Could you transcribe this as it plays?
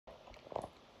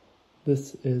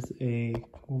This is a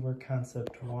Hoover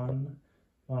Concept 1,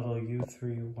 model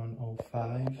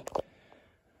U3105.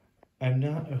 I'm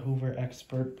not a Hoover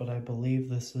expert, but I believe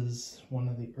this is one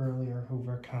of the earlier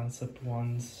Hoover Concept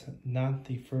 1s, not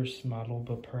the first model,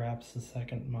 but perhaps the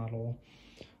second model.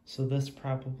 So this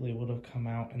probably would have come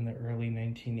out in the early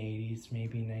 1980s,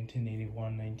 maybe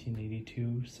 1981,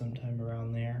 1982, sometime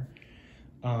around there.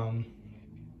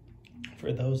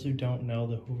 For those who don't know,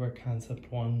 the Hoover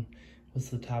Concept 1 was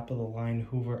the top of the line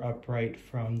Hoover upright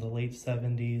from the late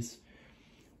 70s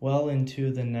well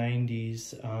into the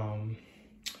 90s.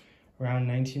 Around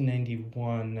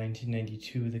 1991,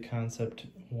 1992, the Concept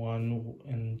 1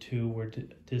 and 2 were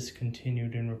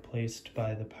discontinued and replaced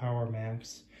by the Power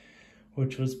Max,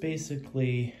 which was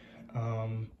basically a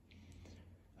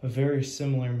very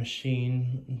similar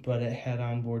machine, but it had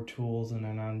onboard tools and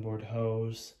an onboard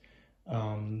hose.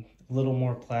 A little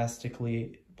more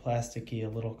plasticky, a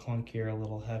little clunkier, a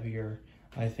little heavier,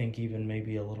 I think even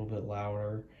maybe a little bit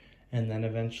louder. And then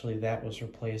eventually that was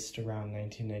replaced around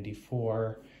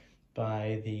 1994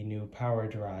 by the new Power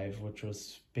Drive, which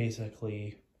was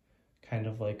basically kind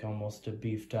of like almost a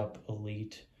beefed up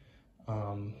Elite,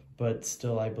 but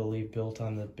still I believe built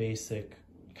on the basic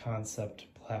Concept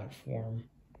platform.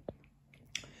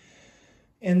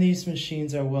 And these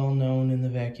machines are well known in the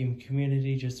vacuum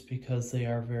community just because they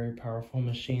are very powerful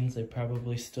machines. They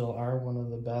probably still are one of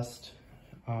the best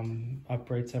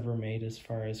uprights ever made as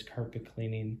far as carpet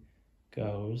cleaning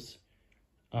goes.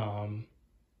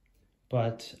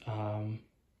 But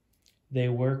they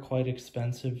were quite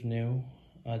expensive new,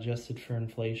 adjusted for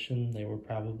inflation. They were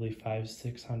probably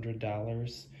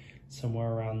 $500–600,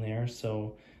 somewhere around there.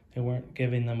 So they weren't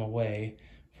giving them away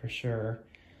for sure.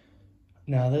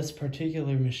 Now this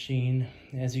particular machine,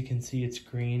 as you can see, it's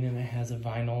green and it has a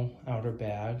vinyl outer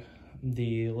bag.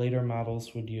 The later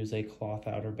models would use a cloth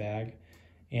outer bag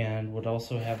and would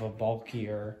also have a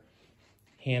bulkier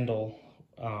handle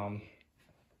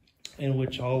in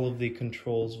which all of the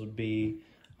controls would be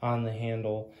on the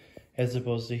handle, as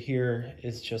opposed to here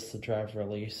is just the drive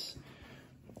release.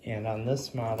 And on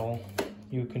this model,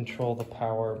 you control the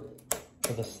power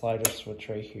with a slider switch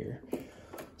right here.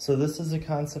 So this is a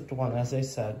Concept 1, as I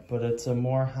said, but it's a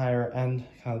more higher end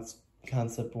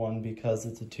Concept 1 because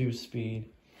it's a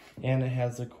 2-speed, and it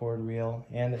has a cord wheel,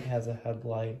 and it has a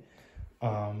headlight.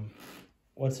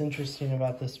 What's interesting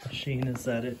about this machine is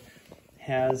that it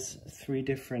has 3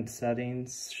 different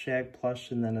settings: shag, plush,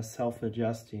 and then a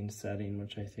self-adjusting setting,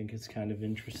 which I think is kind of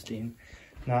interesting.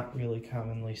 Not really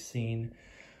commonly seen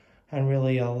on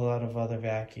really a lot of other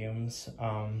vacuums.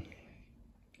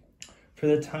 For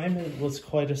the time, it was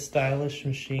quite a stylish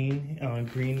machine.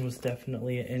 Green was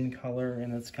definitely an in color,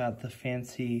 and it's got the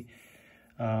fancy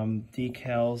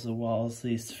decals as well as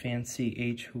this fancy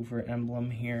H. Hoover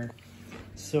emblem here.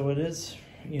 So it is,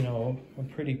 you know, a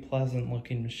pretty pleasant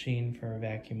looking machine for a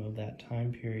vacuum of that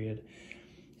time period.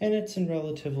 And it's in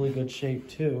relatively good shape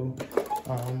too,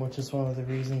 which is one of the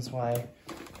reasons why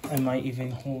I might even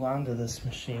hold on to this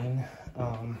machine.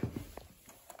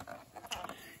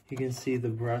 You can see the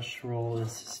brush roll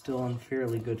is still in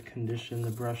fairly good condition.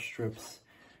 The brush strips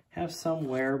have some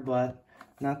wear, but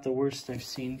not the worst I've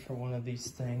seen for one of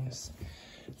these things.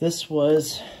 This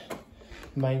was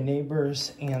my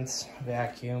neighbor's aunt's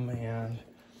vacuum, and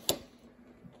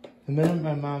the minute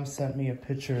my mom sent me a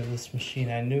picture of this machine,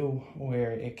 I knew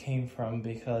where it came from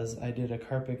because I did a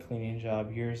carpet cleaning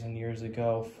job years and years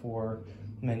ago for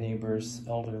my neighbor's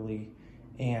elderly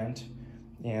aunt,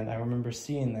 and I remember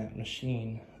seeing that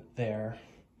machine there.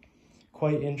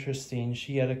 Quite interesting.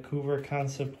 She had a Hoover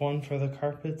Concept 1 for the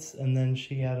carpets, and then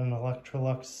she had an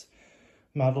Electrolux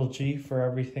Model G for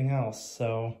everything else.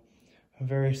 So a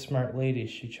very smart lady.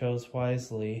 She chose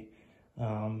wisely.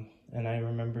 And I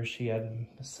remember she had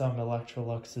some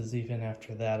Electroluxes even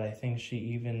after that. I think she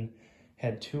even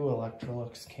had 2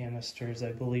 Electrolux canisters.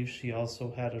 I believe she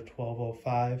also had a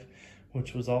 1205,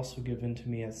 which was also given to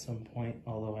me at some point,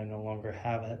 although I no longer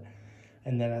have it.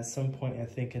 And then at some point, I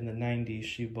think in the 90s,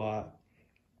 she bought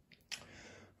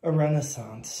a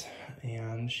Renaissance,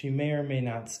 and she may or may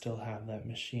not still have that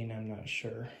machine, I'm not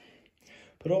sure.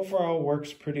 But overall,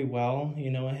 works pretty well. You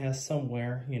know, it has some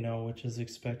wear, you know, which is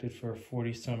expected for a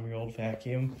 40-some-year-old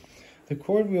vacuum. The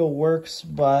cord wheel works,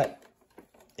 but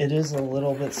it is a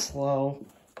little bit slow.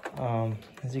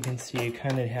 As you can see, you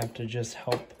kind of have to just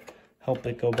help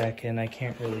it go back in. I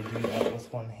can't really do that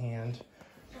with one hand,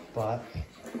 but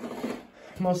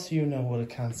most of you know what a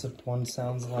Concept 1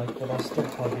 sounds like, but I'll still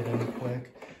plug it in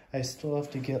quick. I still have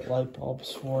to get light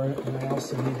bulbs for it, and I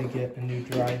also need to get a new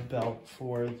drive belt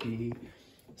for the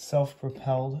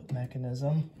self-propelled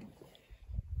mechanism.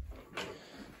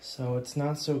 So it's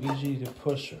not so easy to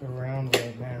push around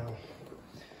right now.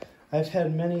 I've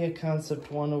had many a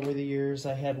Concept 1 over the years.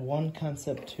 I had one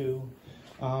Concept 2,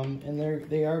 and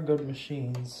they are good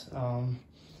machines.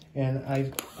 And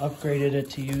I've upgraded it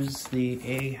to use the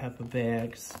A HEPA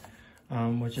bags,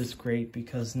 which is great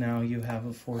because now you have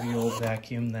a 40-year-old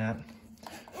vacuum that,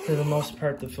 for the most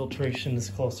part, the filtration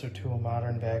is closer to a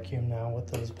modern vacuum now with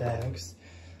those bags.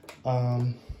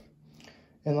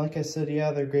 And like I said, yeah,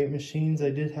 they're great machines.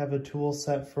 I did have a tool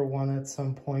set for one at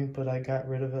some point, but I got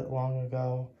rid of it long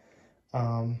ago.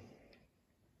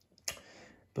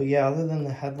 But yeah, other than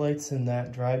the headlights and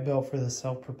that drive belt for the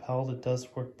self-propelled, it does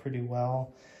work pretty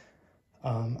well.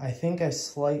 I think I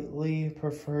slightly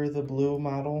prefer the blue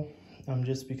model,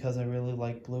 just because I really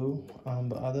like blue.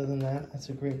 But other than that, it's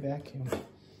a great vacuum.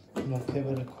 And we'll give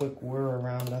it a quick whir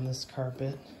around on this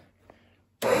carpet.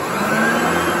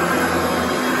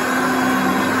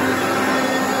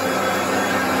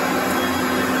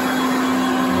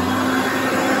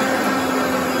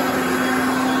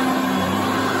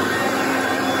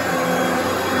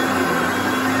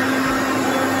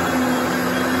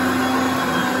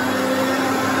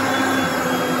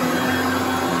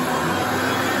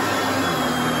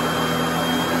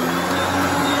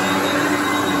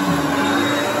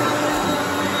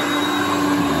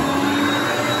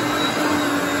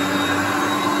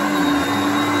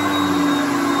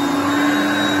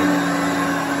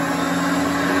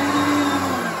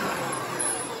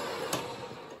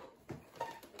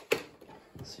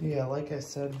 So yeah, like I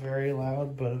said, very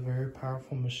loud, but a very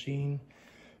powerful machine.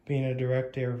 Being a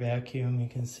direct air vacuum, you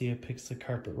can see it picks the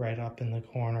carpet right up in the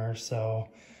corner. So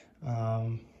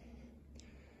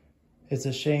it's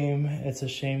a shame. It's a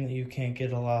shame that you can't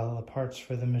get a lot of the parts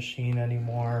for the machine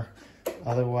anymore.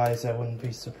 Otherwise, I wouldn't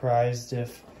be surprised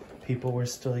if people were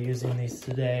still using these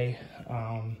today.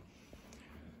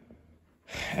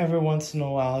 Every once in a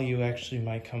while, you actually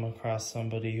might come across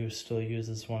somebody who still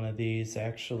uses one of these.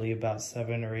 Actually, about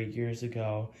 7 or 8 years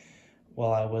ago,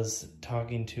 while I was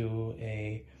talking to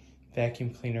a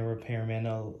vacuum cleaner repairman,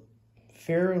 a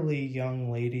fairly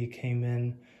young lady came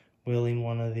in wheeling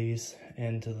one of these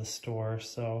into the store.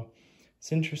 So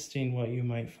it's interesting what you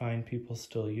might find people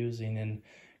still using. And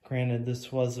granted,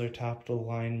 this was their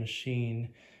top-of-the-line machine,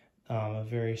 a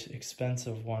very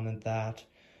expensive one at that.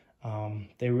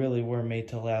 They really were made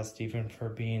to last, even for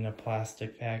being a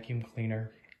plastic vacuum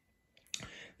cleaner.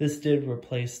 This did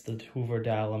replace the Hoover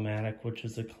Dial-O-Matic, which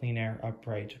is a clean air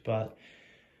upright, but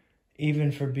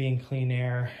even for being clean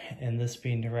air and this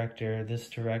being direct air, this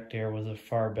direct air was a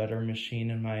far better machine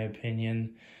in my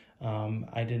opinion.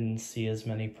 I didn't see as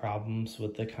many problems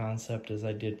with the Concept as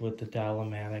I did with the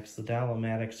Dial-O-Matics. The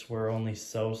Dial-O-Matics were only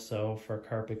so-so for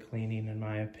carpet cleaning in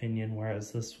my opinion,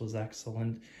 whereas this was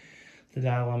excellent. The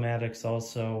Dial-O-Matics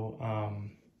also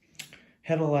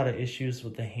had a lot of issues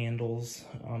with the handles.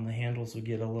 The handles would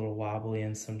get a little wobbly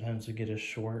and sometimes would get a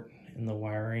short in the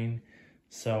wiring.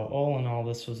 So all in all,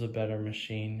 this was a better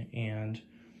machine, and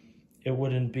it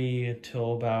wouldn't be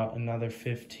until about another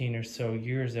 15 or so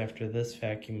years after this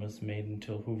vacuum was made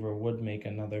until Hoover would make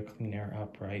another clean air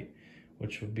upright,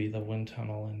 which would be the wind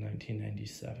tunnel in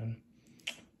 1997.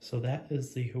 So that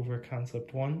is the Hoover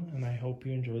Concept 1, and I hope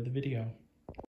you enjoyed the video.